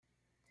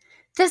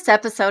This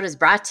episode is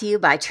brought to you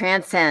by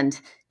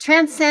Transcend.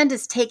 Transcend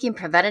is taking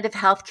preventative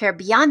healthcare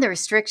beyond the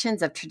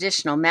restrictions of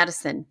traditional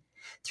medicine.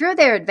 Through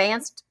their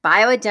advanced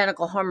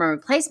bioidentical hormone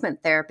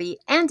replacement therapy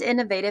and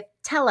innovative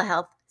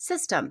telehealth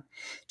system,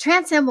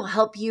 Transcend will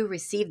help you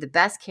receive the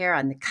best care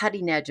on the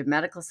cutting edge of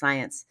medical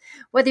science.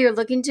 Whether you're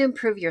looking to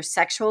improve your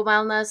sexual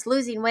wellness,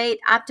 losing weight,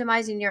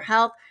 optimizing your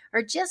health,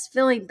 or just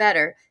feeling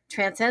better,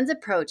 Transcend's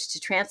approach to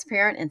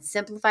transparent and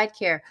simplified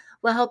care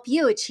will help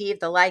you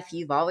achieve the life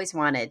you've always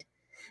wanted.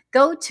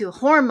 Go to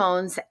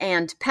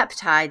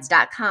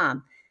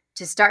hormonesandpeptides.com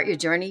to start your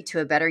journey to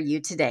a better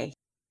you today.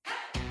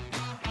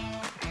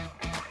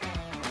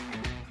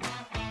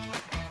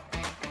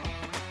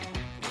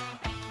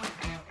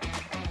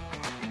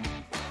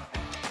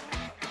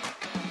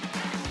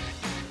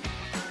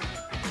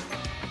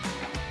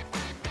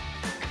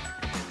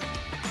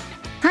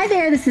 Hi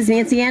there, this is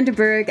Nancy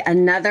Anderberg,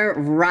 another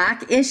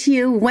rock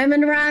issue,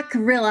 Women Rock,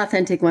 Real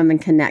Authentic Women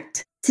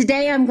Connect.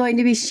 Today, I'm going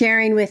to be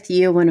sharing with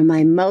you one of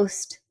my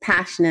most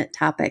passionate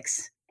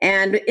topics.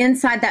 And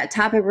inside that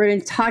topic, we're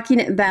going to be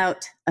talking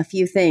about a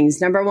few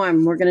things. Number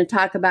one, we're going to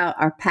talk about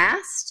our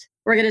past.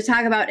 We're going to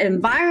talk about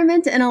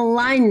environment and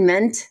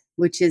alignment,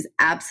 which is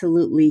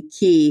absolutely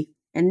key.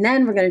 And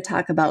then we're going to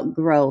talk about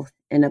growth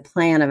and a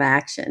plan of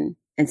action.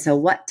 And so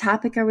what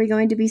topic are we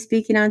going to be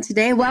speaking on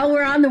today? Well,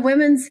 we're on the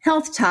women's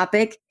health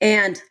topic.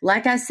 And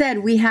like I said,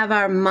 we have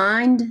our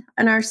mind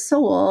and our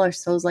soul. Our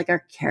soul's like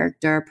our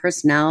character, our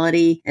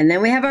personality. And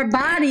then we have our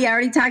body. I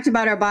already talked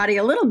about our body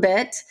a little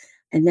bit.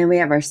 And then we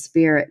have our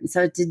spirit. And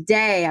so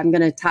today I'm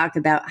going to talk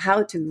about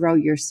how to grow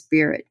your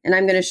spirit. And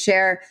I'm going to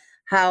share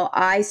how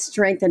I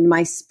strengthened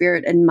my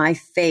spirit and my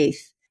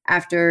faith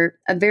after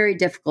a very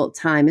difficult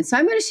time. And so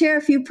I'm going to share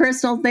a few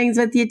personal things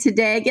with you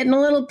today, getting a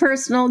little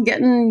personal,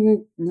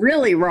 getting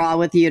really raw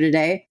with you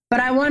today. But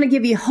I want to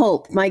give you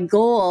hope. My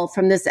goal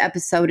from this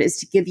episode is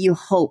to give you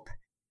hope,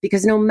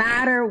 because no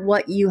matter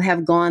what you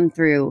have gone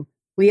through,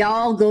 we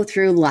all go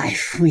through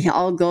life. We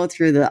all go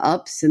through the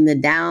ups and the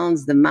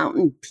downs, the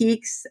mountain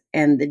peaks,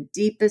 and the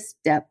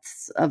deepest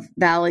depths of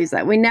valleys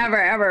that we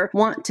never, ever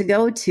want to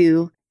go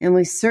to. And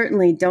we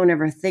certainly don't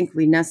ever think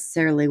we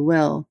necessarily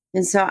will.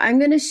 And so I'm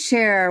going to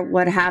share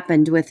what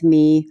happened with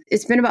me.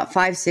 It's been about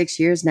 5-6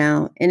 years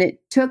now, and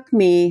it took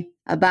me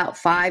about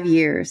 5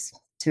 years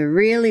to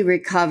really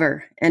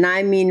recover. And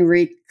I mean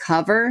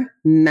recover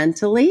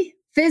mentally,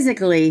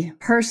 physically,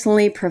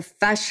 personally,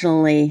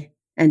 professionally,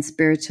 and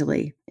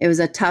spiritually. It was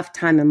a tough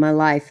time in my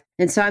life.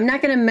 And so I'm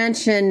not going to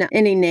mention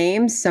any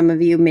names. Some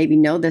of you maybe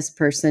know this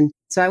person.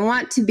 So I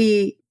want to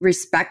be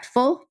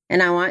respectful,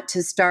 and I want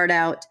to start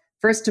out,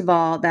 first of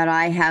all, that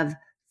I have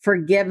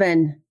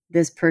forgiven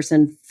this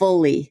person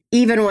fully,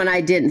 even when I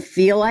didn't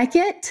feel like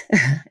it.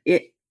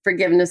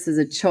 Forgiveness is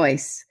a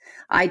choice.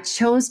 I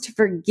chose to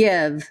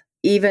forgive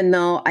even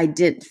though I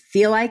didn't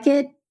feel like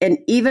it. And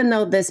even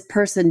though this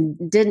person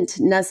didn't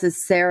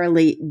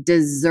necessarily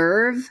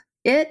deserve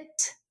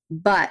it.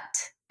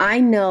 But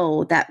I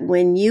know that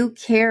when you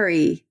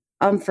carry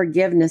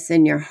unforgiveness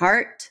in your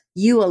heart,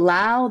 you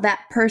allow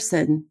that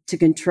person to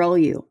control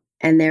you.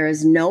 And there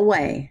is no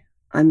way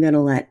I'm going to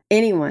let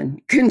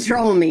anyone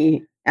control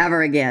me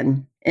ever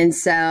again. And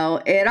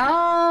so it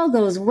all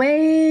goes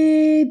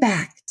way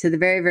back to the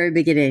very, very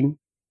beginning,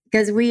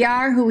 because we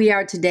are who we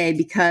are today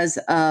because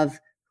of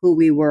who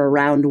we were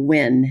around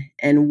when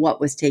and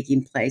what was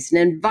taking place. An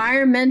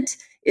environment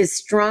is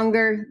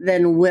stronger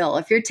than will.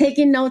 If you're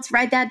taking notes,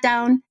 write that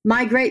down.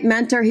 My great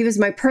mentor, he was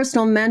my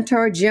personal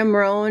mentor, Jim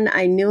Rohn.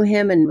 I knew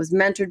him and was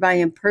mentored by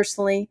him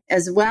personally,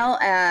 as well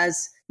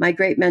as my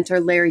great mentor,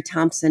 Larry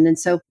Thompson. And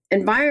so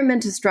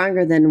environment is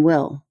stronger than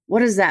will. What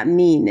does that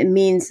mean? It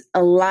means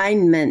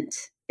alignment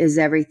is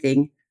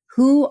everything.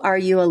 Who are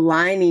you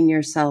aligning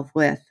yourself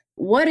with?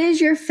 What is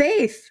your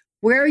faith?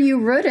 Where are you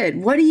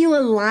rooted? What are you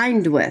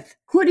aligned with?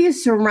 Who do you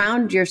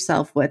surround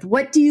yourself with?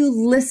 What do you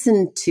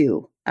listen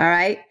to? All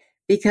right?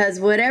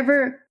 Because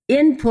whatever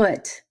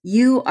input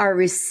you are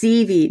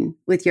receiving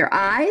with your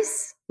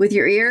eyes, with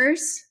your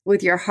ears,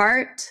 with your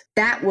heart,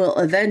 that will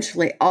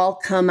eventually all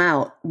come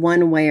out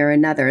one way or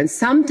another. And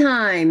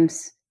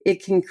sometimes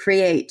it can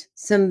create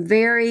some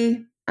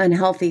very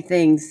unhealthy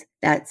things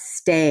that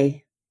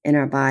stay in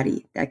our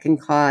body, that can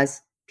cause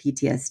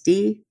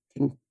PTSD,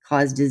 can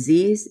cause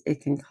disease,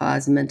 it can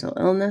cause mental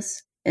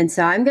illness. And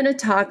so I'm going to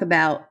talk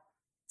about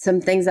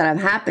some things that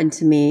have happened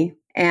to me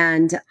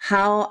and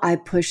how I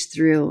pushed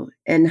through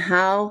and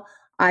how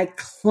I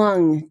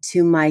clung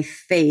to my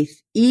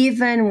faith,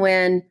 even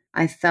when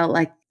I felt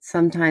like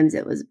sometimes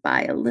it was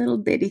by a little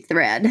bitty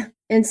thread.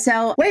 And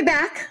so way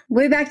back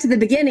to the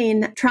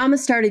beginning, trauma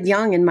started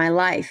young in my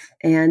life,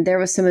 and there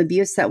was some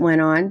abuse that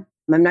went on.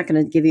 I'm not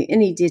going to give you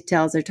any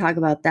details or talk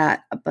about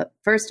that, but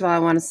first of all, I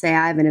want to say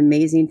I have an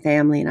amazing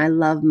family and I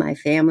love my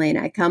family and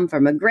I come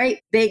from a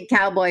great big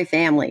cowboy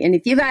family. And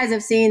if you guys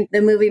have seen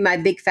the movie My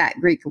Big Fat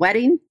Greek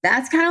Wedding,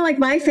 that's kind of like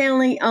my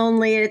family,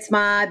 only it's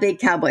my big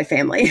cowboy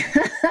family.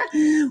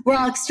 We're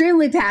all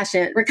extremely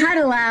passionate. We're kind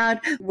of loud.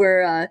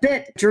 We're a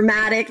bit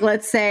dramatic,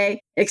 let's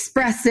say,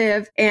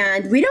 expressive,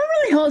 and we don't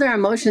really hold our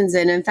emotions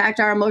in. In fact,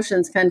 our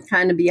emotions can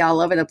kind of be all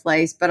over the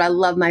place, but I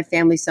love my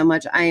family so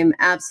much. I am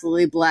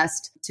absolutely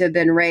blessed to have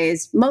been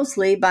raised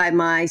mostly by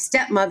my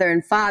stepmother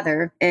and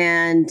father.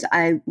 And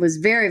I was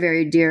very,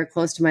 very dear,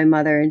 close to my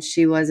mother, and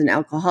she was an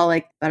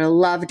alcoholic, but I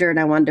loved her and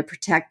I wanted to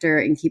protect her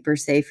and keep her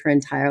safe her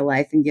entire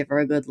life and give her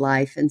a good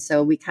life. And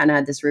so we kind of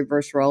had this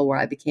reverse role where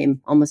I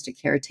became almost a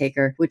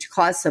caretaker, which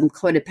caused some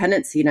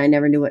codependency. And I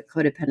never knew what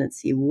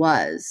codependency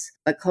was.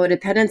 But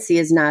codependency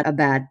is not a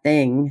bad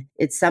thing.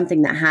 It's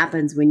something that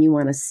happens when you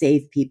want to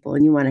save people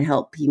and you want to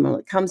help people.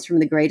 It comes from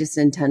the greatest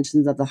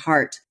intentions of the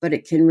heart, but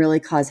it can really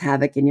cause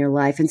havoc in your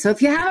life. And so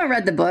if you haven't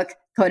read the book,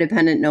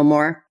 Codependent No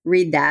More,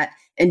 read that.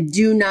 And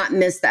do not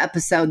miss the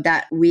episode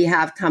that we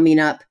have coming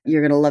up.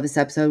 You're going to love this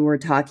episode. We're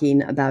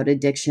talking about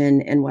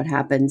addiction and what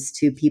happens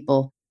to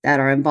people that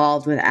are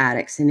involved with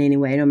addicts in any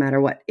way, no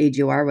matter what age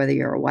you are, whether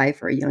you're a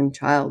wife or a young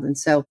child. And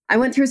so I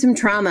went through some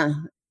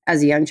trauma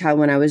as a young child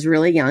when I was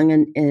really young.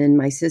 And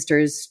my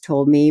sisters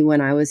told me when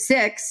I was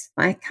 6,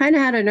 I kind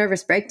of had a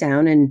nervous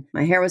breakdown and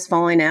my hair was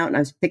falling out and I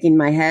was picking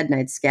my head and I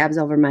had scabs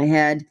over my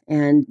head.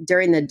 And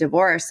during the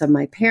divorce of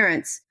my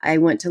parents, I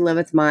went to live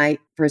with my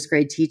first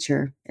grade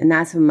teacher. And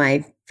that's when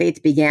my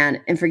faith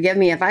began. And forgive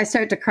me if I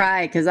start to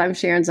cry because I'm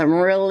sharing some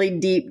really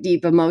deep,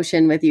 deep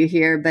emotion with you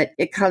here, but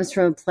it comes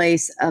from a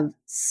place of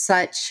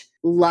such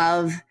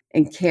love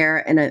and care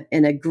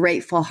and a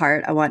grateful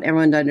heart. I want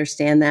everyone to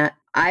understand that.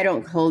 I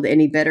don't hold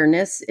any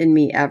bitterness in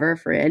me ever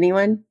for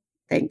anyone.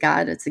 Thank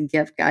God. It's a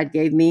gift God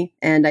gave me.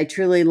 And I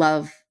truly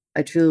love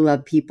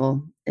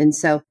people. And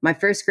so my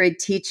first grade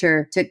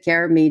teacher took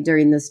care of me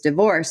during this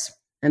divorce.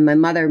 And my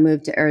mother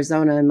moved to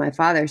Arizona and my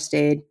father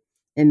stayed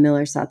in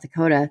Miller, South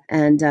Dakota.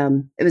 And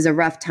it was a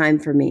rough time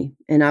for me.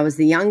 And I was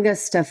the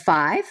youngest of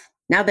 5.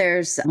 Now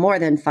there's more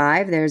than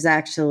 5. There's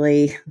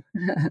actually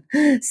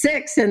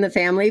 6 in the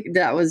family.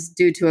 That was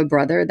due to a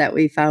brother that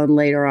we found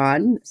later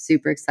on.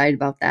 Super excited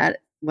about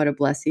that. What a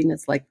blessing.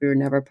 It's like we were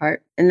never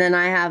apart. And then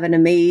I have an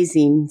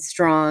amazing,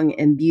 strong,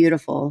 and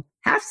beautiful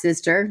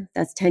half-sister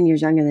that's 10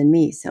 years younger than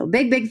me. So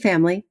big, big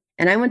family.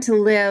 And I went to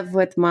live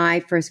with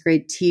my first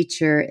grade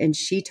teacher, and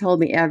she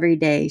told me every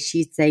day,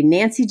 she'd say,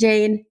 Nancy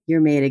Jane,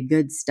 you're made of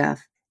good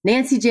stuff.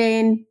 Nancy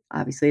Jane,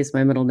 obviously it's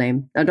my middle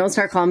name. Now don't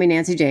start calling me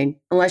Nancy Jane.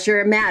 Unless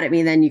you're mad at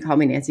me, then you call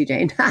me Nancy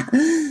Jane.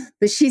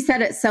 But she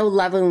said it so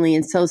lovingly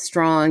and so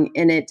strong,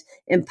 and it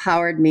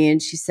empowered me.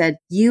 And she said,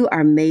 you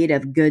are made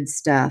of good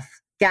stuff.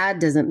 God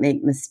doesn't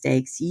make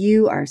mistakes.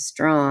 You are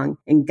strong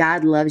and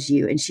God loves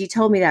you. And she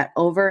told me that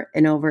over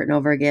and over and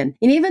over again.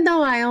 And even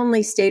though I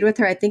only stayed with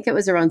her, I think it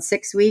was around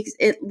 6 weeks,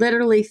 it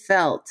literally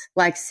felt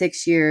like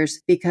 6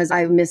 years because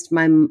I missed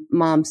my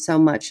mom so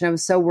much. And I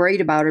was so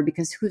worried about her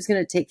because who's going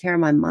to take care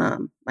of my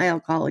mom, my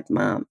alcoholic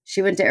mom?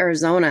 She went to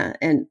Arizona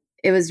and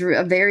it was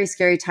a very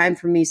scary time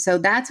for me. So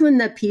that's when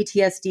the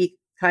PTSD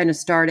kind of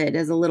started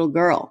as a little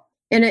girl.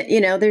 And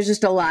there's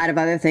just a lot of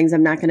other things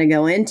I'm not going to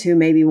go into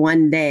maybe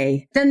one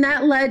day. Then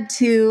that led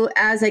to,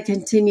 as I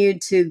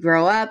continued to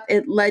grow up,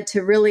 it led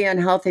to really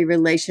unhealthy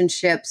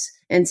relationships.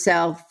 And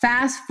so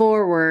fast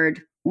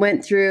forward,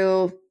 went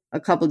through a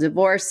couple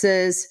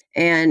divorces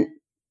and,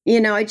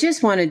 I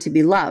just wanted to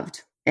be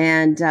loved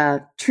and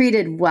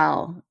treated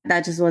well.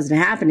 That just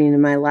wasn't happening in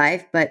my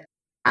life, but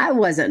I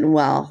wasn't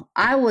well.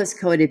 I was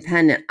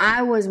codependent.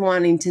 I was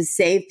wanting to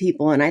save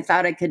people and I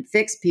thought I could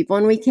fix people,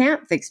 and we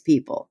can't fix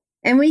people.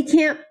 And we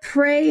can't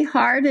pray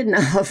hard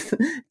enough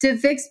to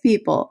fix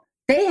people.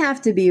 They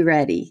have to be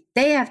ready.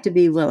 They have to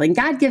be willing.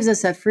 God gives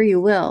us a free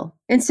will.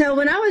 And so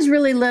when I was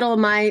really little,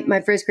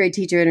 my first grade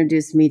teacher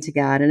introduced me to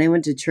God and I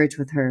went to church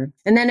with her.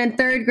 And then in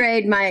 3rd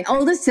grade, my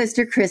oldest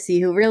sister,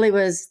 Chrissy, who really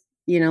was,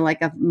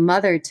 like a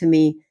mother to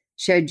me,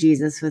 shared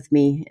Jesus with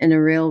me in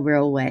a real,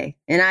 real way.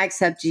 And I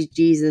accepted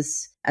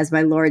Jesus as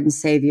my Lord and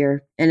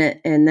Savior. And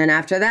then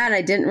after that,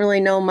 I didn't really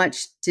know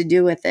much to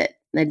do with it.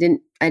 I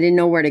didn't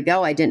know where to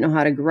go. I didn't know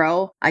how to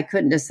grow. I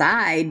couldn't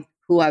decide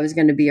who I was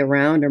going to be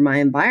around or my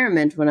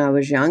environment when I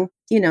was young.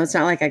 It's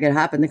not like I could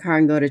hop in the car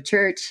and go to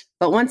church.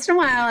 But once in a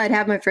while, I'd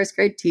have my first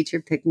grade teacher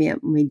pick me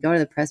up and we'd go to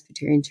the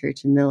Presbyterian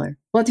Church in Miller.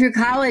 Well, through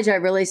college, I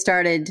really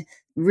started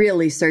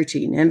really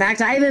searching. In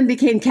fact, I even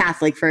became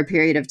Catholic for a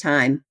period of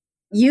time.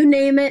 You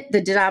name it, the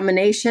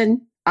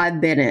denomination,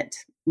 I've been it,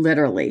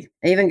 literally.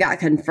 I even got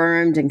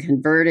confirmed and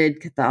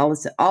converted,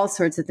 Catholicism, all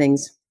sorts of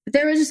things. But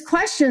there were just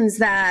questions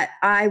that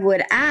I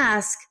would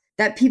ask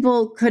that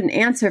people couldn't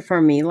answer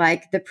for me.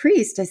 Like the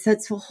priest, I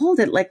said, so hold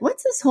it. Like,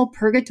 what's this whole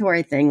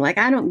purgatory thing? Like,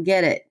 I don't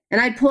get it. And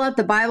I'd pull out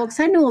the Bible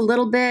because I knew a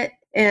little bit.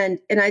 And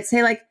I'd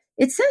say, like,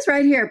 it says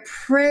right here,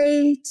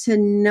 pray to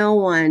no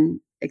one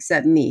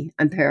except me.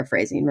 I'm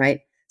paraphrasing,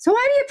 right? So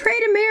why do you pray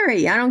to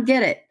Mary? I don't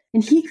get it.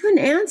 And he couldn't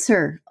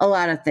answer a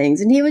lot of things.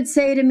 And he would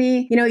say to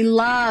me, he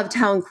loved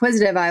how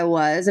inquisitive I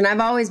was. And I've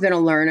always been a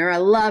learner. I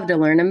love to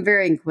learn. I'm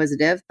very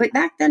inquisitive. But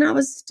back then I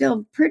was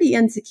still pretty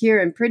insecure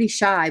and pretty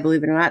shy,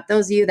 believe it or not.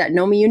 Those of you that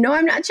know me,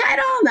 I'm not shy at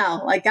all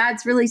now. Like,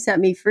 God's really set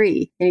me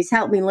free. And he's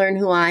helped me learn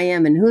who I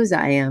am and whose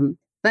I am.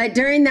 But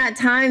during that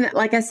time,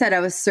 like I said, I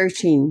was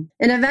searching.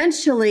 And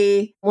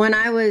eventually, when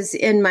I was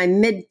in my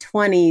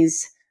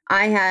mid-20s,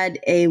 I had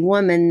a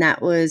woman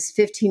that was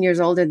 15 years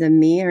older than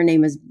me. Her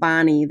name is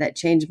Bonnie, that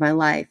changed my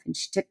life. And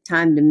she took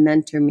time to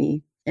mentor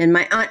me. And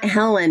my Aunt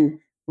Helen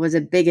was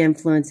a big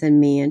influence in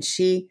me. And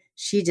she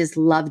just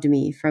loved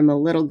me from a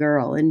little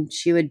girl. And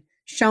she would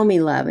show me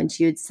love and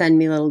she would send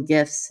me little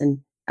gifts.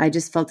 And I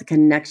just felt a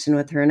connection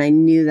with her. And I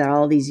knew that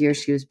all these years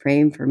she was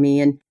praying for me.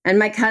 And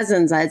my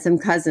cousins, I had some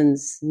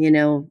cousins,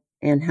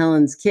 Aunt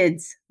Helen's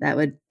kids that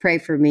would pray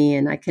for me.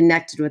 And I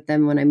connected with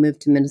them when I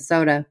moved to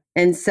Minnesota.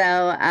 And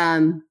so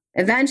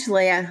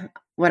eventually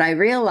what I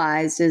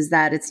realized is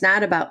that it's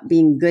not about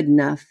being good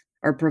enough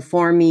or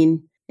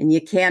performing. And you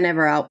can't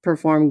ever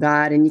outperform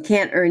God and you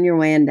can't earn your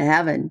way into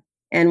heaven.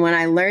 And when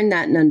I learned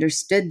that and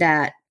understood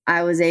that,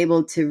 I was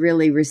able to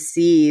really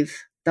receive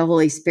the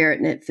Holy Spirit,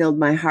 and it filled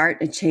my heart.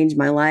 It changed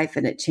my life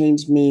and it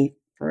changed me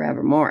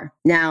forevermore.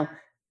 Now, of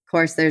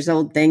course, there's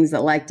old things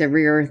that like to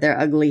rear their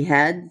ugly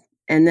head.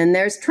 And then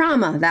there's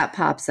trauma that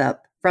pops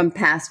up from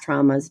past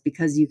traumas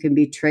because you can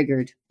be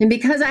triggered. And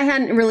because I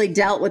hadn't really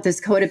dealt with this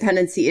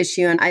codependency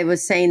issue, and I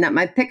was saying that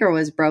my picker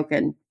was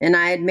broken and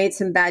I had made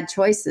some bad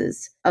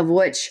choices, of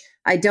which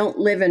I don't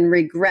live in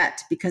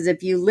regret, because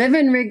if you live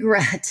in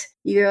regret,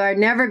 you are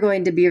never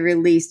going to be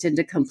released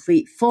into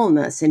complete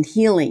fullness and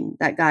healing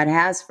that God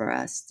has for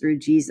us through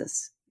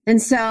Jesus.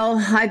 And so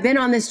I've been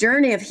on this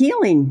journey of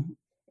healing.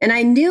 And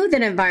I knew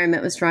that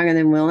environment was stronger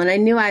than will. And I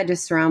knew I had to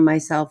surround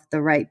myself with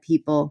the right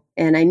people.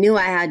 And I knew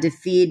I had to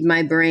feed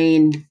my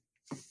brain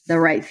the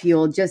right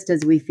fuel, just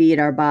as we feed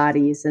our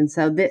bodies. And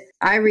so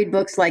I read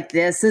books like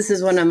this. This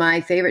is one of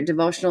my favorite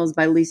devotionals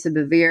by Lisa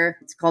Bevere.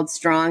 It's called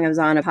Strong. I was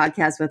on a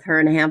podcast with her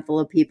and a handful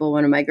of people.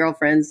 One of my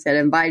girlfriends had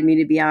invited me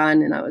to be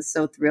on, and I was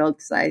so thrilled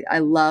because I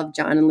love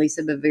John and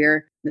Lisa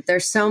Bevere. But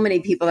there's so many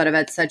people that have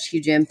had such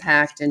huge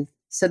impact. And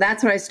so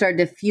that's what I started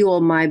to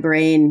fuel my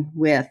brain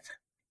with,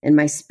 and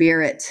my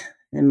spirit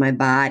and my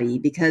body,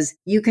 because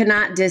you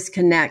cannot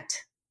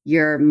disconnect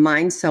your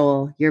mind,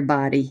 soul, your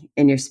body,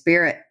 and your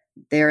spirit.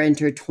 They're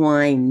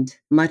intertwined,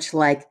 much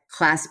like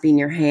clasping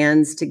your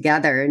hands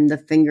together and the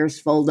fingers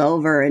fold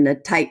over in a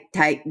tight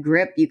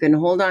grip. You can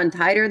hold on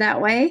tighter that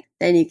way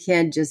than you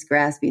can just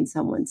grasping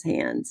someone's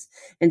hands.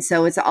 And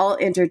so it's all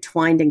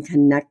intertwined and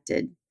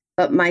connected.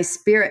 But my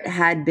spirit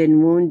had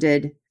been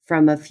wounded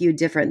from a few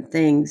different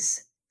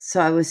things.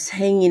 So I was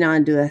hanging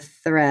on to a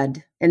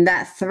thread, and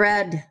that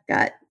thread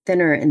got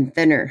thinner and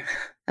thinner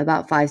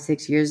about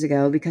 5-6 years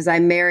ago, because I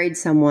married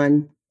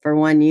someone for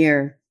 1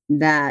 year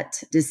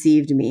that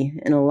deceived me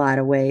in a lot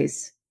of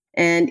ways.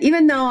 And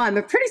even though I'm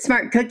a pretty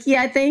smart cookie,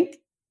 I think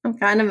I'm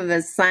kind of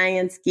a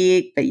science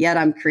geek, but yet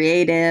I'm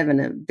creative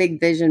and a big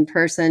vision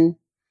person,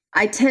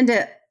 I tend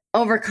to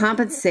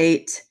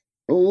overcompensate,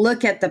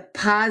 look at the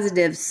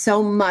positive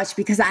so much,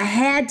 because I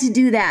had to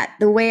do that.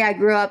 The way I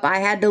grew up, I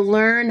had to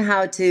learn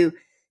how to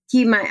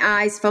keep my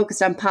eyes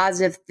focused on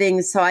positive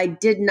things so I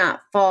did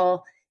not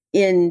fall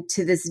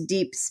into this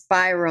deep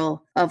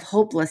spiral of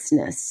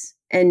hopelessness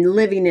and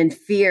living in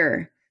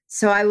fear.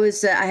 So I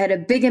had a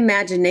big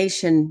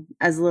imagination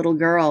as a little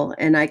girl,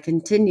 and I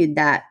continued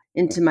that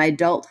into my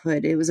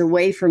adulthood. It was a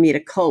way for me to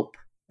cope.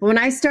 When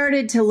I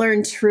started to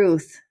learn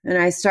truth, and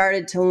I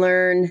started to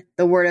learn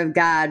the word of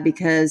God,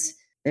 because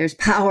there's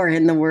power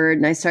in the word,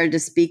 and I started to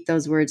speak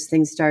those words,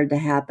 things started to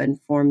happen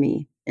for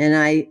me. And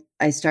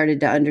I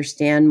started to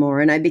understand more,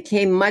 and I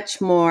became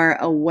much more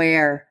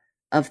aware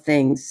of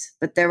things.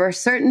 But there were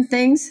certain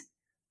things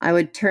I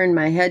would turn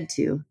my head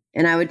to,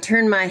 and I would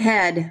turn my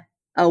head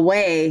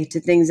away to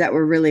things that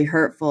were really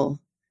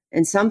hurtful.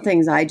 And some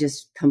things I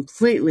just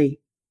completely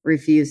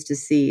refused to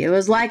see. It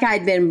was like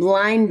I'd been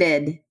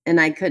blinded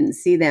and I couldn't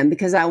see them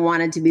because I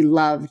wanted to be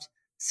loved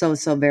so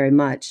very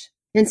much.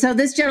 And so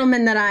this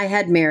gentleman that I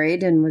had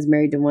married and was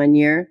married to 1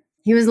 year,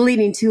 he was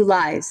leading 2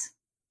 lives.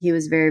 He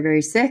was very,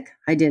 very sick.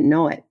 I didn't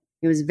know it.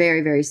 He was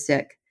very, very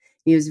sick.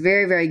 He was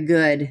very, very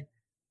good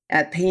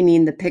at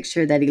painting the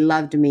picture that he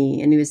loved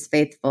me and he was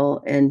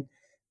faithful.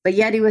 But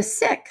yet he was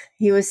sick.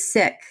 He was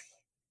sick.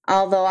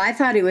 Although I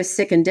thought he was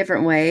sick in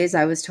different ways,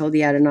 I was told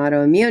he had an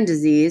autoimmune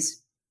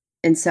disease.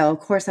 And so, of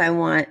course, I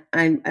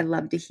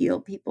love to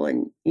heal people.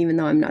 And even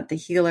though I'm not the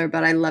healer,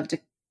 but I love to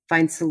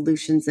find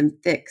solutions and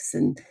fix.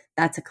 And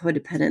that's a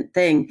codependent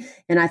thing.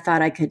 And I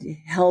thought I could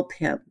help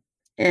him.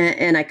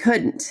 And I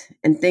couldn't.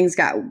 And things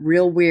got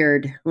real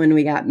weird when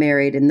we got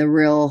married, and the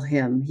real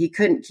him. He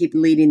couldn't keep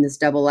leading this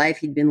double life.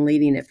 He'd been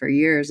leading it for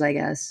years, I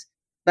guess.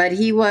 But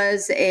he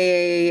was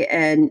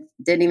and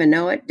didn't even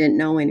know it, didn't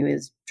know when he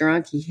was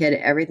drunk. He hid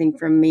everything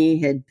from me,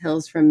 hid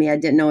pills from me. I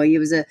didn't know he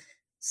was a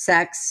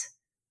sex,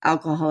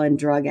 alcohol, and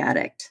drug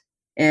addict.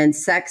 And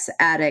sex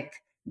addict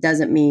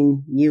doesn't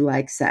mean you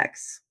like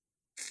sex.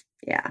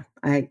 Yeah,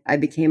 I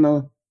became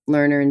a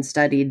learner and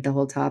studied the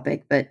whole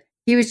topic, but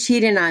he was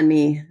cheating on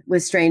me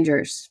with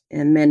strangers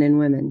and men and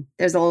women.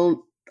 There's a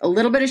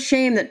little bit of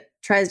shame that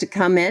tries to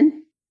come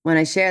in when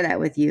I share that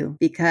with you,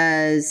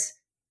 because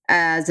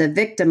as a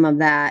victim of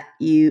that,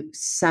 you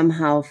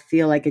somehow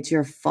feel like it's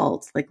your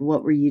fault. Like,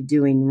 what were you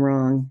doing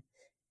wrong?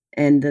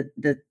 And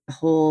the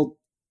whole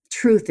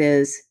truth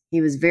is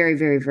he was very,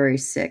 very, very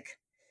sick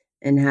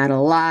and had a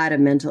lot of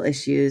mental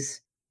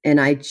issues. And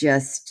I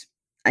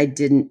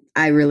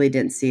really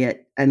didn't see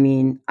it. I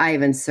mean, I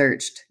even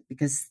searched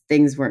because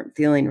things weren't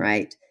feeling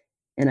right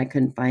and I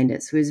couldn't find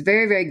it. So he was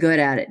very, very good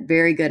at it,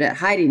 very good at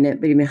hiding it,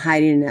 but he'd been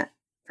hiding it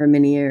for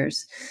many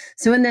years.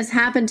 So when this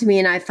happened to me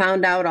and I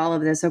found out all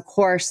of this, of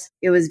course,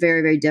 it was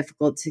very, very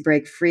difficult to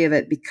break free of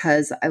it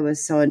because I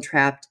was so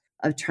entrapped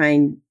of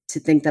trying to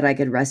think that I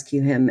could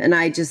rescue him. And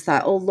I just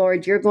thought, oh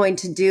Lord, you're going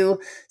to do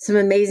some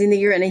amazing thing.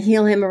 You're going to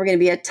heal him and we're going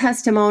to be a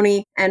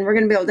testimony and we're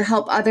going to be able to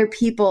help other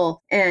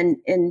people and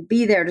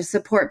be there to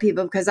support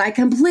people, because I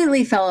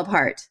completely fell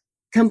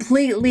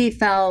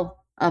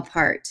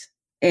apart.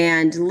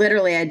 And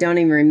literally, I don't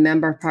even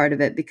remember part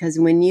of it, because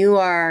when you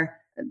are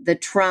the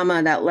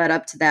trauma that led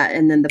up to that,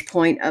 and then the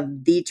point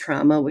of the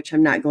trauma, which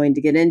I'm not going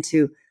to get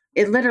into,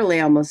 it literally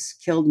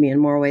almost killed me in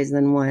more ways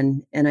than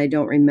one. And I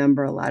don't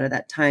remember a lot of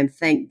that time.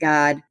 Thank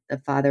God, the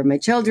father of my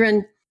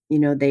children,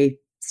 they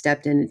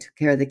stepped in and took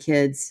care of the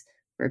kids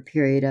for a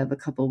period of a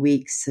couple of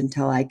weeks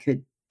until I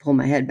could pull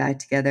my head back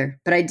together.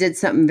 But I did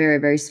something very,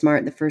 very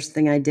smart. The first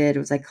thing I did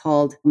was I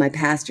called my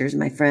pastors,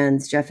 my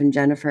friends, Jeff and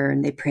Jennifer,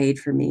 and they prayed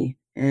for me.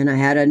 And I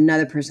had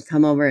another person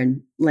come over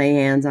and lay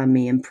hands on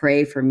me and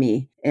pray for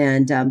me.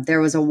 And there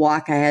was a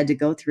walk I had to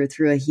go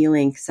through a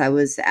healing, because I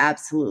was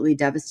absolutely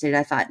devastated.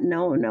 I thought,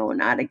 no,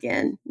 not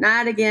again.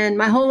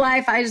 My whole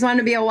life, I just want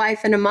to be a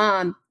wife and a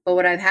mom. But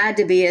what I've had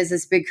to be is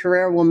this big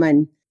career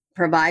woman,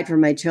 provide for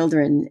my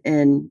children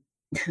and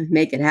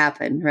make it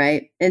happen,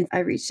 right? And I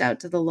reached out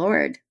to the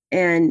Lord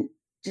and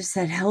just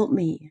said, help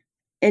me.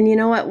 And you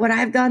know what? What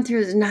I've gone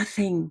through is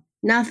nothing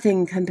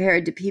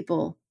compared to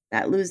people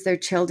that lose their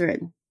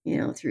children,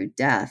 through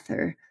death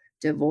or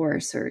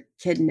divorce or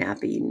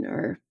kidnapping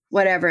or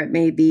whatever it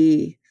may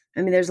be.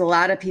 I mean, there's a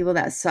lot of people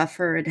that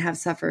suffer and have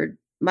suffered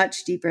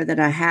much deeper than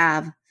I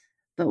have.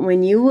 But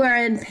when you are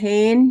in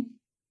pain,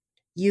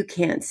 you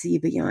can't see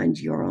beyond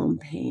your own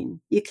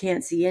pain. You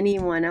can't see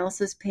anyone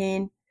else's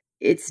pain.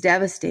 It's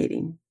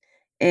devastating.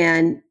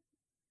 And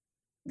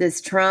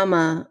this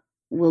trauma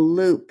will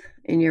loop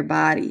in your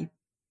body.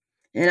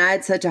 And I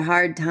had such a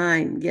hard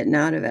time getting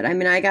out of it. I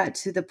mean, I got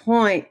to the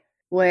point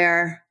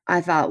where I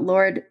thought,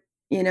 Lord,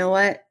 you know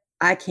what?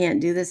 I can't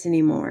do this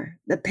anymore.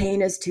 The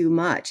pain is too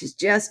much. It's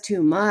just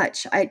too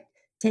much.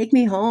 Take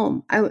me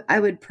home. I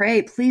would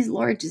pray, please,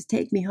 Lord, just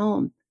take me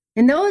home.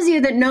 And those of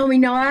you that know me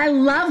know I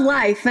love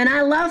life and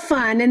I love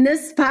fun. And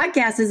this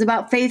podcast is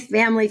about faith,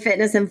 family,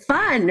 fitness, and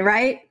fun,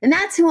 right? And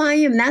that's who I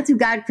am. That's who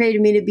God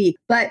created me to be.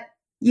 But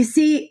you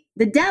see,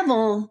 the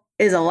devil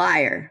is a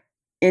liar,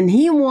 and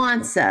he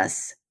wants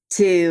us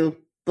to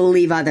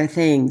believe other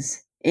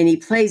things. And he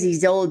plays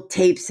these old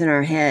tapes in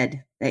our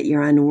head that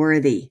you're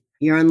unworthy,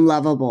 you're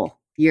unlovable,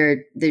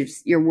 you're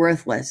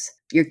worthless.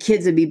 Your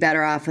kids would be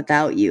better off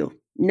without you.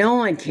 No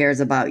one cares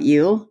about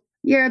you.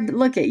 You're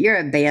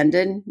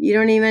abandoned. You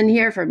don't even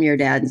hear from your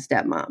dad and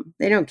stepmom.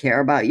 They don't care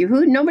about you.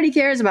 Nobody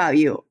cares about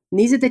you. And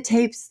these are the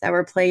tapes that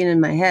were playing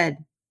in my head.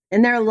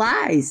 And they're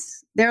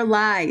lies. They're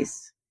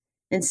lies.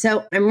 And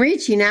so I'm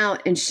reaching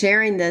out and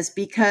sharing this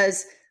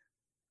because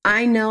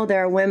I know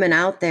there are women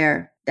out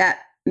there that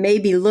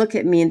maybe look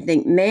at me and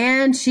think,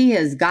 man, she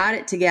has got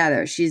it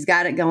together. She's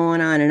got it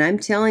going on. And I'm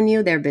telling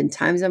you, there have been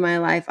times in my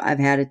life I've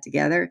had it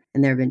together,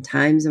 and there have been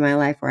times in my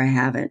life where I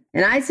haven't.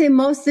 And I'd say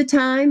most of the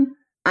time,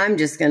 I'm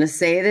just going to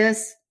say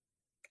this,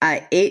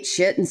 I ate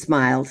shit and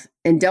smiled.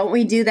 And don't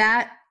we do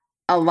that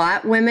a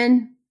lot,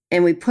 women?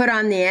 And we put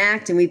on the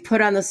act and we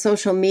put on the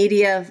social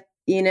media,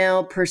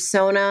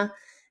 persona,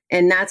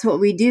 and that's what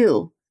we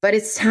do. But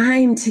it's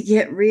time to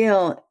get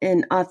real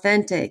and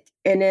authentic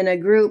and in a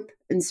group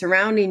and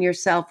surrounding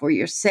yourself where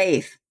you're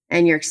safe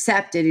and you're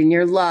accepted and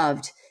you're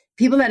loved.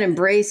 People that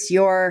embrace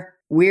your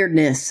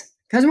weirdness,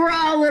 because we're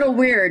all a little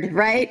weird,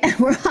 right?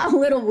 We're all a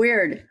little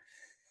weird.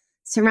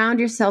 Surround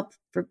yourself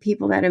for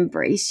people that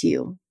embrace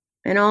you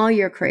and all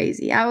your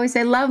crazy. I always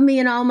say, love me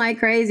in all my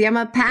crazy. I'm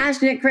a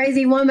passionate,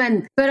 crazy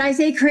woman, but I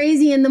say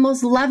crazy in the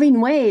most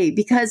loving way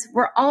because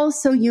we're all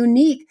so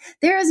unique.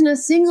 There isn't a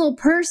single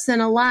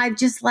person alive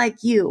just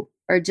like you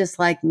or just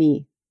like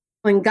me.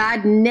 When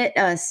God knit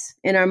us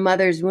in our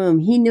mother's womb,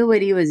 he knew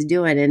what he was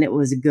doing and it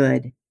was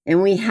good.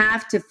 And we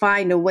have to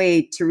find a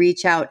way to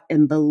reach out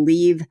and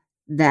believe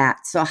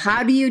that. So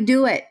how do you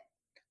do it?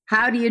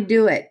 How do you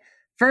do it?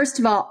 First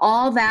of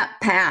all that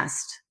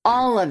past,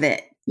 all of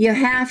it, you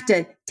have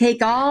to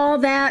take all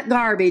that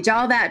garbage,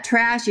 all that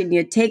trash, and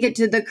you take it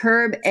to the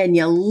curb and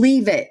you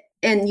leave it.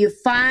 And you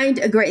find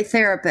a great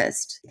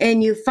therapist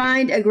and you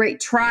find a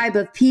great tribe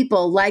of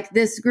people like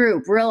this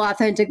group, Real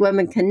Authentic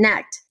Women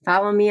Connect.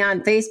 Follow me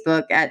on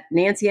Facebook at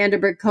Nancy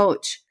Anderberg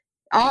Coach.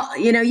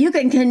 You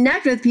can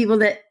connect with people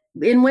that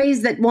in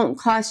ways that won't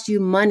cost you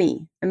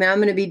money. I mean, I'm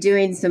going to be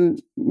doing some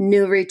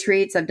new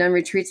retreats. I've done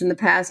retreats in the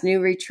past, new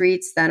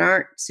retreats that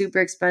aren't super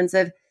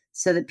expensive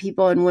so that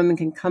people and women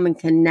can come and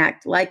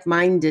connect,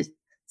 like-minded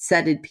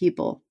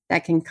people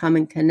that can come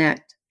and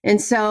connect.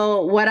 And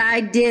so what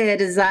I did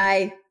is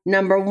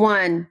number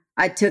one,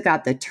 I took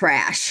out the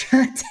trash.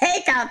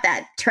 Take out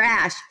that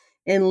trash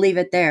and leave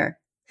it there.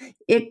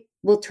 It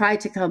will try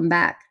to come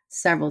back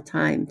several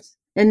times.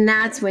 And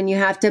that's when you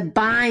have to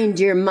bind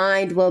your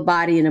mind, will,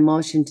 body, and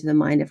emotion to the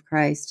mind of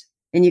Christ.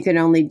 And you can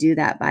only do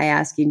that by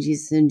asking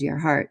Jesus into your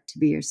heart to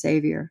be your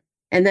Savior.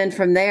 And then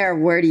from there,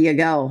 where do you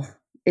go?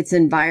 It's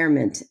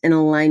environment and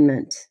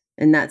alignment.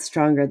 And that's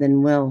stronger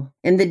than will.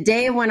 And the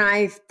day when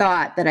I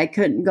thought that I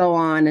couldn't go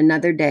on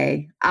another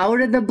day,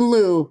 out of the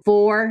blue,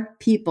 4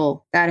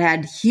 people that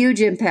had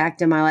huge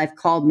impact in my life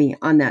called me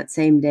on that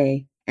same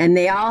day. And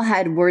they all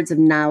had words of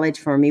knowledge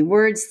for me,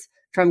 words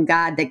from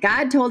God that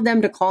God told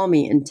them to call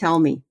me and tell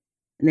me.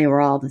 And they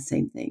were all the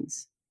same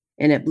things.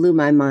 And it blew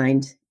my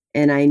mind.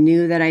 And I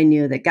knew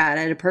that God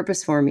had a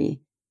purpose for me.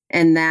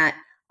 And that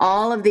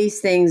all of these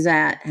things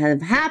that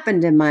have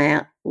happened in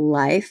my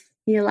life,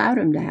 He allowed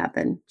them to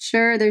happen.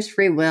 Sure, there's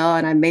free will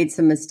and I've made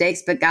some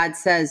mistakes, but God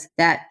says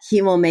that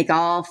He will make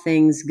all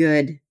things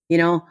good. You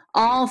know,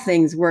 all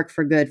things work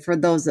for good for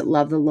those that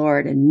love the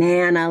Lord. And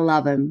man, I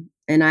love Him.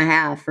 And I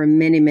have for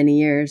many, many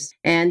years.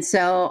 And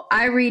so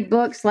I read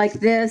books like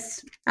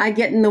this. I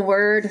get in the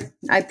Word.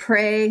 I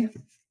pray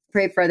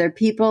for other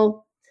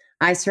people.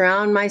 I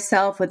surround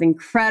myself with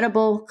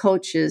incredible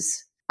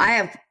coaches. I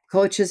have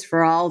coaches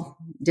for all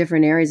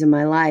different areas of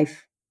my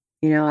life.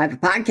 You know, I have a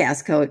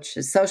podcast coach,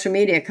 a social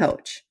media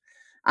coach.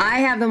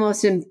 I have the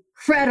most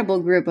incredible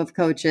group of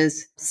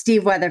coaches: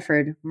 Steve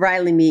Weatherford,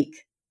 Riley Meek,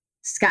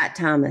 Scott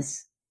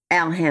Thomas,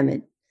 Al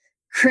Hammond,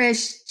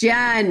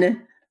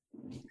 Christian,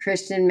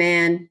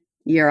 man,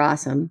 you're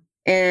awesome.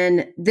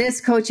 And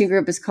this coaching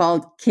group is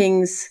called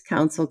King's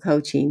Council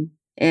Coaching.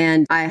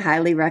 And I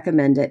highly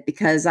recommend it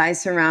because I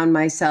surround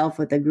myself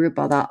with a group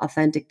of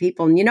authentic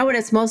people. And you know what?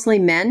 It's mostly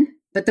men.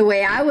 But the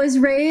way I was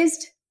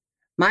raised,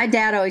 my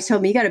dad always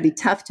told me, you got to be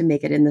tough to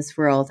make it in this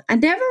world. I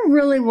never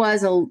really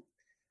was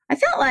I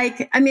felt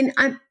like,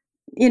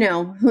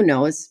 who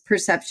knows?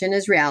 Perception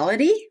is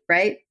reality,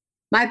 right?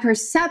 My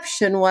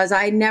perception was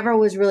I never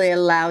was really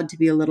allowed to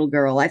be a little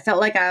girl. I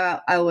felt like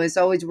I was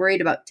always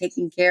worried about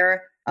taking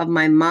care of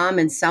my mom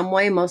in some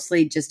way,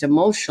 mostly just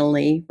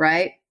emotionally,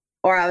 right?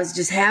 Or I was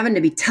just having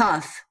to be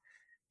tough,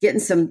 getting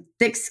some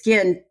thick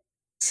skin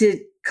to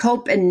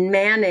cope and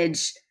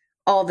manage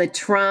all the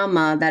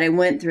trauma that I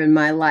went through in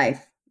my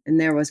life. And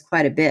there was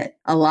quite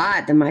a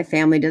lot that my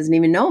family doesn't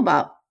even know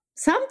about.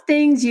 Some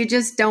things you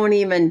just don't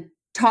even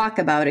talk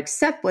about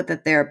except with a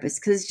therapist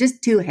because it's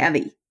just too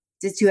heavy.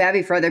 It's too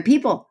heavy for other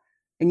people.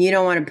 And you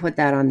don't want to put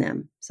that on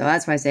them. So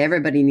that's why I say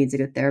everybody needs a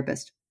good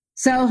therapist.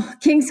 So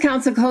King's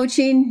Council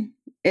Coaching,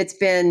 it's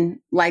been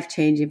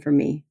life-changing for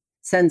me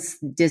since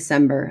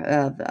December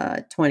of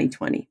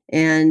 2020.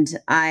 And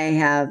I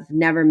have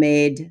never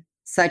made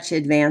such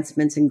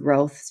advancements in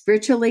growth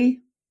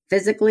spiritually,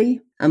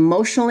 physically,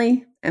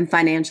 emotionally, and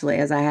financially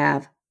as I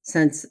have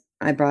since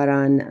I brought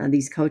on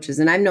these coaches.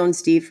 And I've known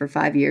Steve for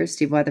 5 years,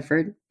 Steve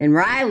Weatherford. And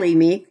Riley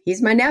Meek,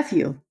 he's my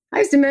nephew. I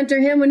used to mentor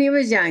him when he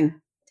was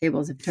young.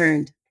 Tables have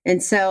turned.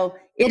 And so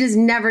it is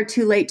never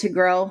too late to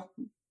grow.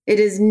 It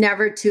is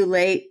never too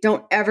late.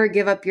 Don't ever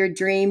give up your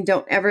dream.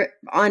 Don't ever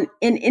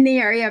in any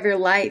area of your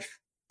life.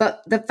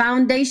 But the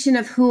foundation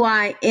of who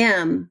I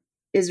am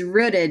is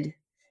rooted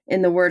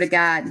in the Word of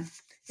God.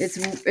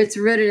 It's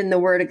rooted in the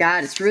Word of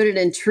God. It's rooted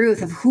in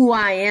truth of who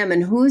I am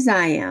and whose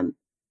I am.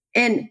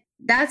 And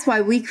that's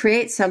why we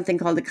create something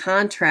called a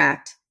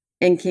contract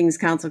in King's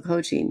Council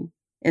Coaching.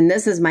 And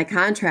this is my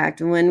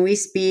contract. When we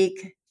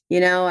speak,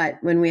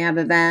 when we have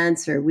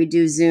events or we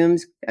do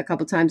Zooms a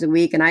couple times a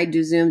week, and I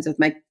do Zooms with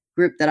my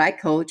group that I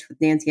coach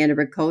with Nancy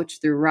Anderberg Coach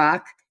through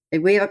Rock,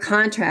 we have a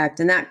contract.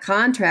 And that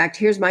contract,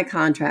 here's my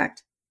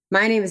contract.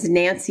 My name is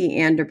Nancy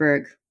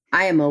Anderberg.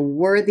 I am a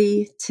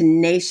worthy,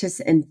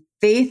 tenacious, and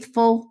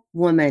faithful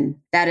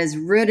woman that is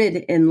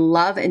rooted in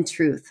love and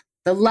truth,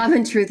 the love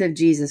and truth of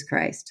Jesus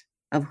Christ,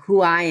 of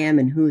who I am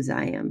and whose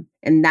I am.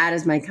 And that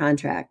is my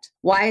contract.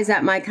 Why is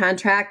that my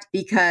contract?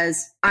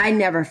 Because I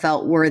never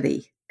felt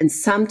worthy. And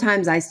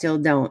sometimes I still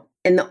don't.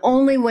 And the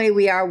only way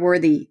we are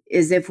worthy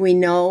is if we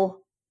know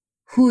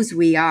whose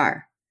we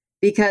are.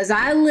 Because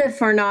I live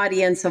for an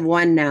audience of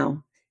one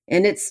now.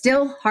 And it's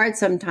still hard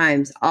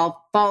sometimes.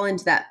 I'll fall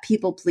into that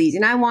people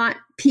pleasing. I want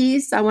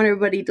peace. I want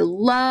everybody to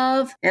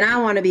love. And I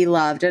want to be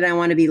loved. And I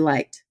want to be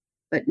liked.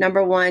 But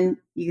number one,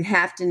 you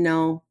have to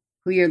know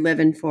who you're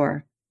living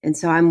for. And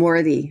so I'm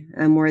worthy.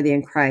 I'm worthy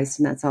in Christ.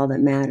 And that's all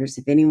that matters.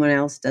 If anyone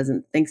else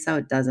doesn't think so,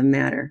 it doesn't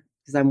matter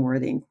because I'm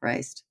worthy in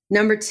Christ.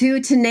 Number two,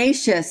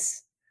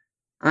 tenacious.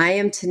 I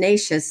am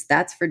tenacious.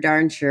 That's for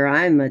darn sure.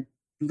 I'm a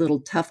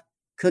little tough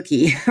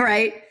cookie,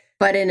 right?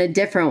 But in a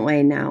different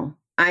way now.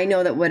 I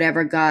know that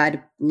whatever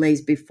God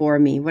lays before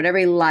me, whatever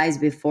He lies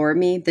before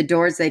me, the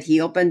doors that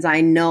He opens, I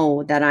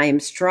know that I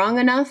am strong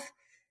enough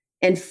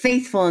and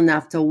faithful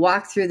enough to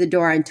walk through the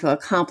door and to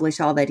accomplish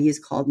all that he has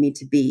called me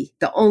to be.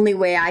 The only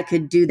way I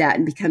could do that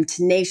and become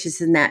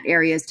tenacious in that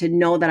area is to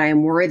know that I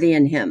am worthy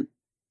in him.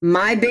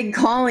 My big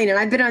calling, and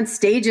I've been on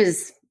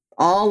stages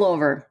all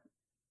over.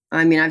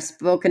 I mean, I've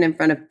spoken in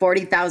front of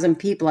 40,000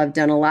 people. I've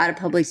done a lot of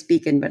public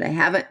speaking, but I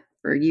haven't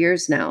for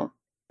years now.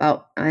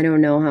 About, I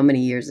don't know how many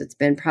years it's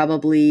been,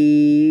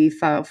 probably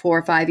 4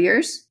 or 5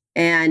 years.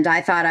 And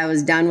I thought I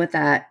was done with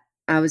that.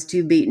 I was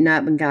too beaten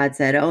up, and God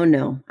said, oh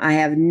no, I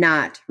have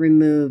not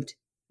removed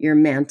your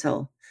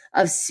mantle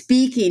of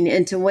speaking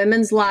into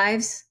women's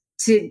lives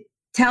to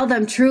tell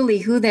them truly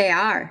who they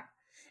are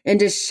and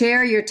to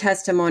share your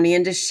testimony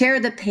and to share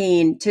the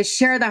pain, to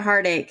share the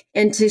heartache,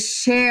 and to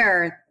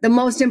share the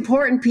most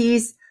important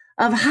piece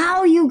of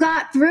how you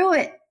got through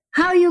it,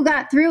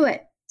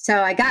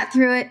 So I got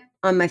through it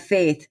on my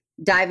faith,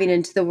 diving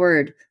into the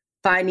word,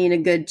 finding a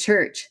good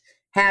church,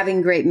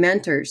 having great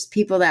mentors,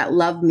 people that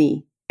love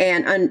me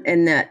and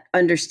that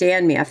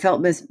understand me. I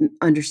felt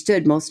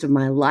misunderstood most of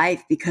my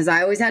life because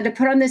I always had to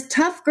put on this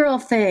tough girl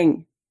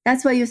thing.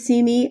 That's why you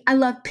see me. I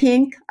love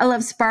pink. I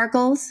love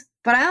sparkles,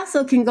 but I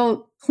also can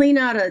go clean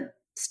out a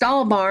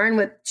stall barn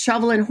with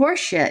shovel and horse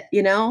shit,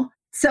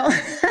 So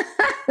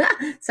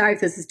sorry if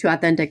this is too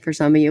authentic for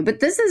some of you,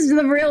 but this is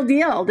the real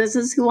deal. This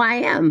is who I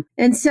am.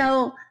 And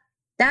so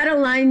that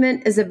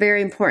alignment is a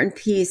very important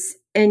piece,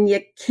 and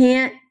you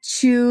can't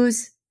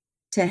choose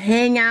to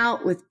hang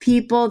out with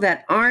people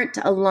that aren't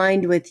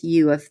aligned with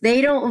you. If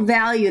they don't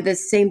value the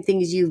same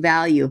things you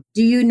value.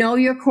 Do you know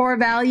your core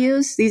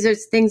values? These are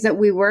things that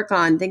we work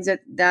on, things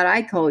that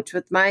I coach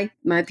with my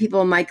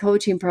people in my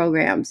coaching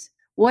programs.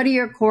 What are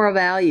your core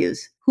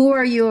values? Who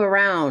are you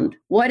around?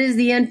 What is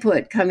the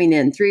input coming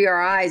in through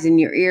your eyes and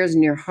your ears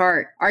and your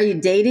heart? Are you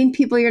dating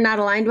people you're not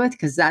aligned with?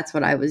 Because that's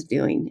what I was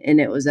doing. And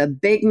it was a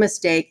big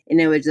mistake, and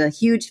it was a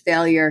huge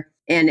failure,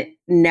 and it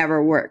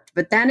never worked.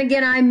 But then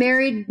again, I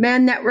married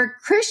men that were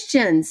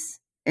Christians,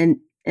 and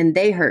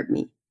they hurt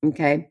me.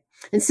 Okay.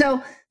 And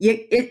so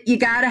you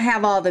got to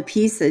have all the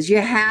pieces. You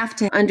have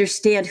to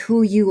understand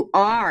who you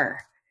are.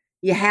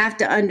 You have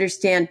to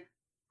understand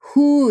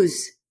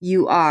whose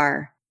you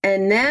are.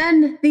 And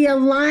then the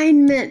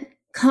alignment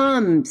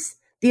comes.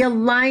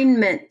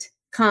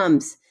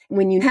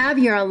 When you have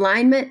your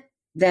alignment,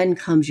 then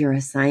comes your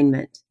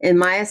assignment. And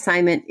my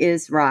assignment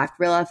is ROC,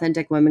 Real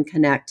Authentic Women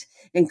Connect,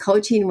 and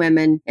coaching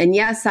women. And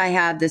yes, I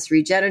have this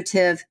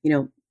regenerative,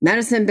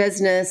 medicine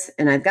business,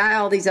 and I've got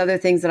all these other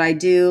things that I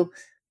do.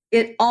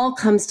 It all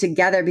comes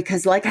together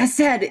because, like I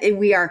said,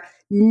 we are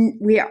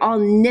all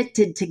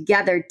knitted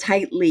together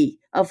tightly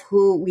of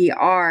who we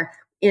are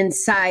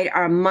inside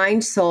our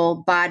mind, soul,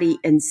 body,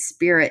 and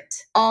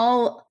spirit.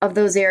 All of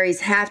those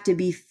areas have to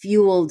be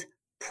fueled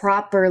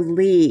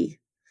properly.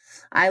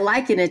 I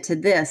liken it to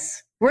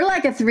this. We're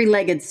like a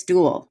 3-legged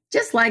stool,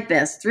 just like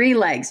this, 3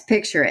 legs.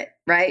 Picture it,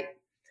 right?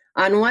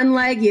 On one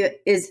leg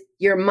is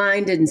your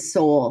mind and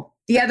soul.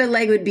 The other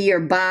leg would be your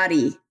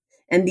body,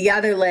 and the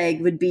other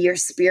leg would be your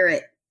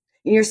spirit.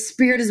 And your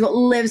spirit is what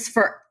lives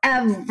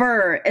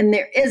forever. And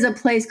there is a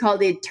place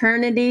called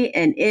eternity,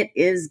 and it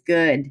is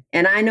good.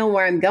 And I know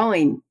where I'm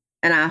going,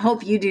 and I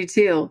hope you do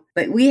too.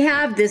 But we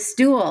have this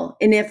stool,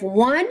 and if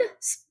one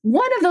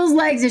of those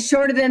legs is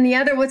shorter than the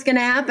other, what's going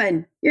to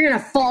happen? You're going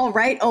to fall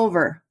right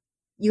over.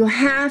 You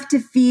have to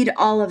feed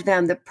all of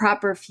them the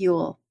proper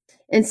fuel.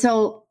 And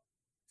so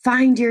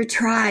find your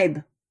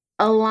tribe,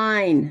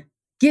 align,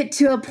 get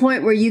to a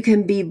point where you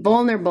can be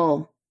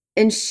vulnerable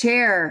and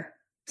share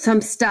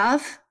some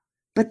stuff,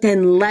 but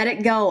then let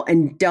it go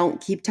and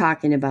don't keep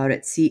talking about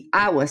it. See,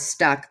 I was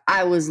stuck.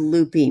 I was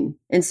looping.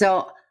 And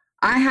so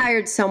I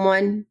hired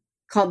someone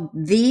called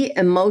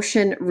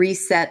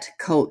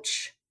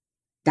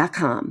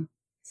theemotionresetcoach.com.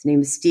 His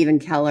name is Stephen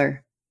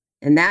Keller.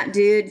 And that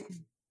dude,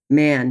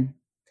 man,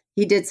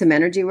 he did some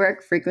energy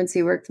work,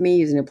 frequency work for me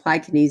using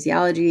applied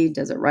kinesiology,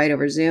 does it right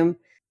over Zoom.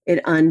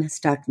 It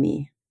unstuck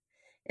me.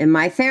 And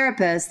my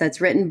therapist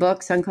that's written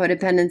books on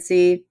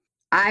codependency,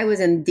 I was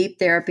in deep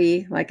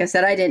therapy. Like I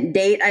said, I didn't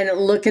date. I didn't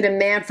look at a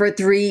man for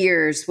 3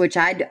 years, which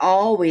I'd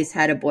always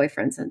had a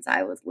boyfriend since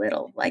I was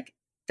little, like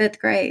 5th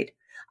grade.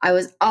 I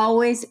was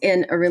always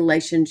in a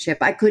relationship.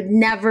 I could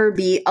never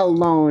be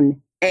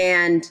alone.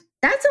 And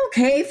that's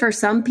okay for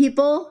some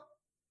people.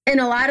 And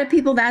a lot of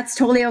people, that's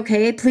totally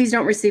okay. Please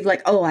don't receive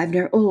like,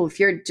 if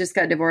you're just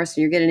got divorced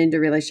and you're getting into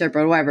a relationship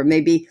or whatever,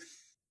 maybe.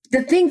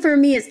 The thing for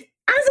me is,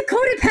 I was a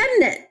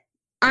codependent.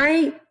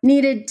 I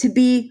needed to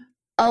be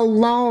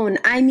alone.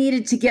 I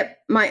needed to get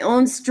my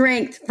own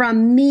strength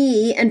from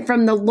me and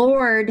from the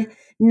Lord,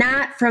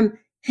 not from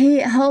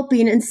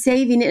helping and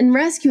saving and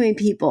rescuing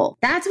people.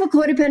 That's what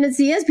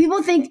codependency is.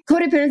 People think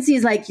codependency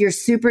is like you're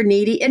super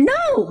needy. And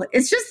no,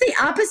 it's just the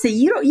opposite.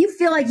 You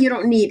feel like you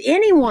don't need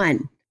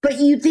anyone, but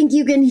you think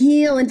you can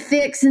heal and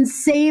fix and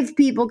save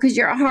people because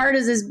your heart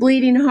is this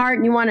bleeding heart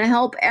and you want to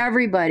help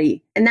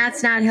everybody. And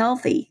that's not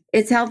healthy.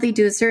 It's healthy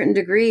to a certain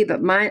degree,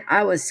 but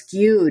I was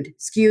skewed.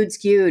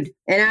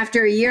 And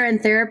after a year in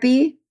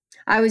therapy,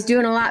 I was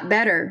doing a lot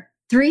better.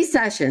 3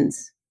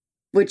 sessions,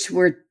 which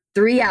were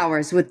 3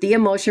 hours with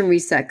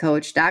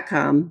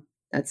theemotionresetcoach.com.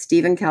 That's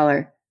Stephen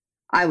Keller.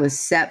 I was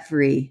set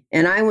free.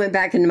 And I went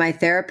back into my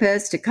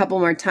therapist a couple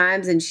more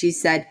times, and she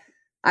said,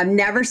 I've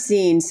never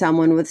seen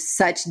someone with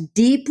such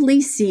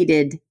deeply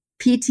seated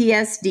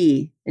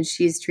PTSD. And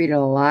she's treated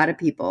a lot of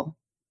people,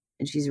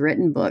 and she's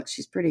written books.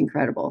 She's pretty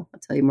incredible. I'll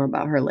tell you more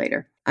about her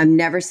later. I've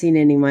never seen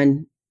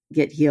anyone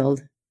get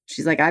healed.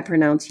 She's like, I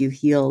pronounce you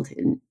healed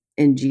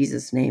in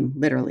Jesus' name,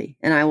 literally.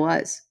 And I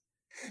was.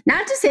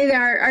 Not to say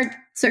there are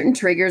certain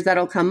triggers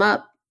that'll come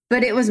up,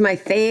 but it was my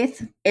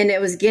faith, and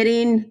it was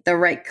getting the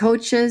right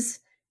coaches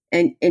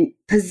and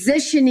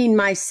positioning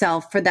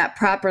myself for that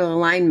proper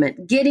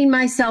alignment, getting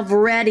myself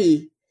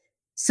ready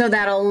so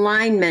that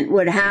alignment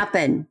would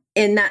happen.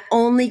 And that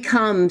only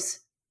comes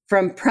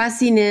from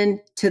pressing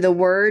in to the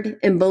word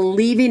and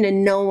believing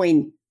and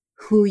knowing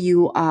who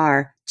you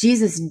are.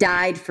 Jesus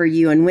died for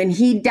you. And when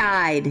he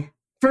died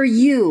for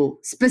you,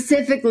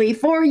 specifically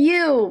for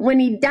you, when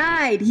he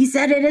died, he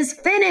said, it is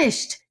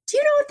finished. Do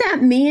you know what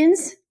that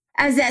means?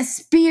 As that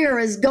spear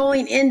is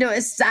going into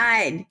his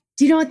side.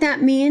 Do you know what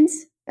that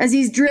means? As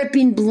he's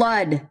dripping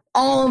blood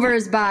all over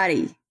his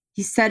body.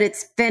 He said,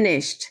 it's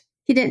finished.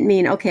 He didn't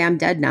mean, okay, I'm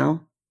dead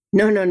now.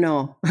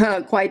 No.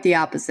 Quite the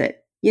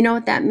opposite. You know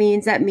what that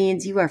means? That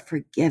means you are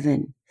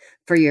forgiven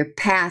for your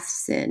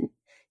past sin,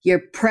 your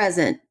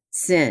present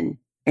sin,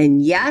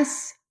 and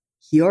yes,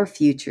 your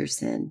future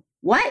sin.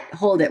 What?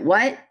 Hold it.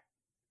 What?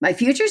 My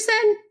future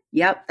sin?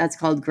 Yep, that's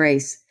called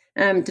grace.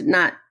 And I'm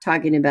not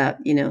talking about,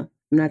 I'm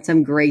not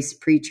some grace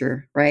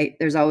preacher, right?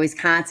 There's always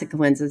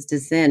consequences to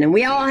sin, and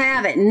we all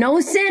have it.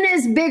 No sin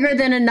is bigger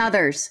than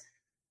another's.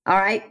 All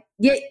right?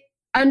 You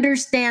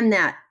understand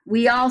that.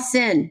 We all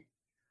sin,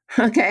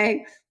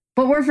 okay?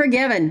 But we're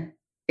forgiven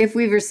if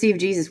we've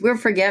received Jesus. We're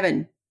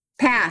forgiven.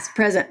 Past,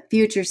 present,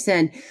 future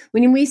sin.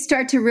 When we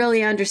start to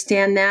really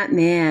understand that,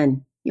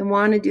 man, you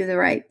want to do the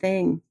right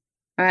thing,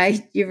 all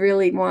right? You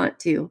really want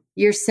to.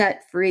 You're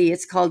set free.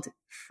 It's called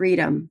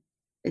freedom.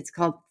 It's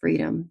called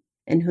freedom.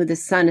 And who the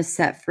Son has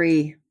set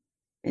free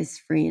is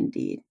free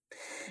indeed.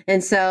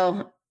 And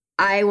so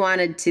I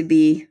wanted to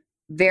be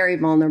very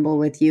vulnerable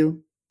with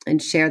you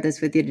and share this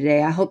with you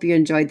today. I hope you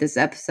enjoyed this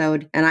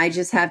episode. And I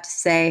just have to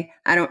say,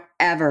 I don't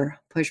ever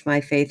push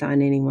my faith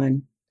on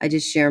anyone. I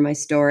just share my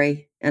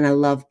story, and I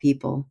love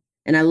people,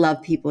 and I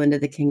love people into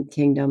the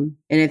kingdom.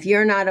 And if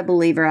you're not a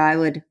believer, I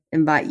would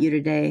invite you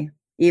today,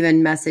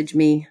 even message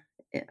me,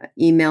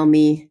 email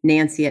me,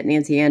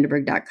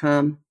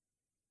 Nancy@nancyandberg.com.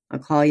 I'll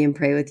call you and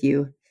pray with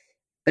you.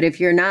 But if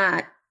you're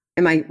not,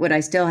 would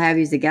I still have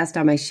you as a guest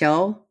on my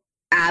show?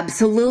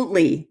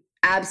 Absolutely.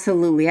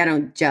 Absolutely. I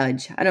don't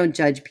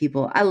judge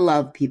people. I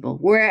love people.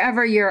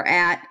 Wherever you're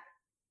at,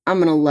 I'm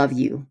going to love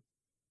you.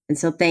 And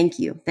so thank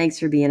you. Thanks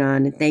for being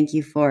on. And thank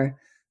you for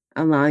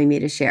allowing me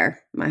to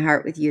share my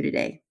heart with you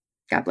today.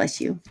 God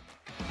bless you.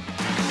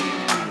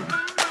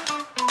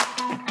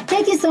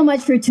 Thank you so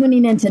much for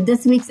tuning into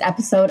this week's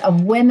episode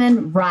of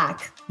Women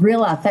Rock,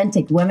 Real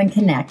Authentic Women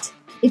Connect.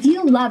 If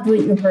you loved what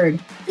you heard,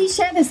 please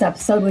share this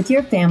episode with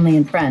your family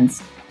and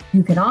friends.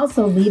 You can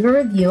also leave a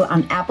review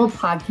on Apple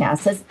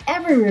Podcasts, as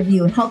every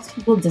review helps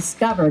people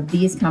discover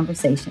these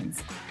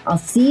conversations. I'll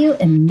see you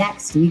in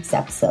next week's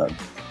episode.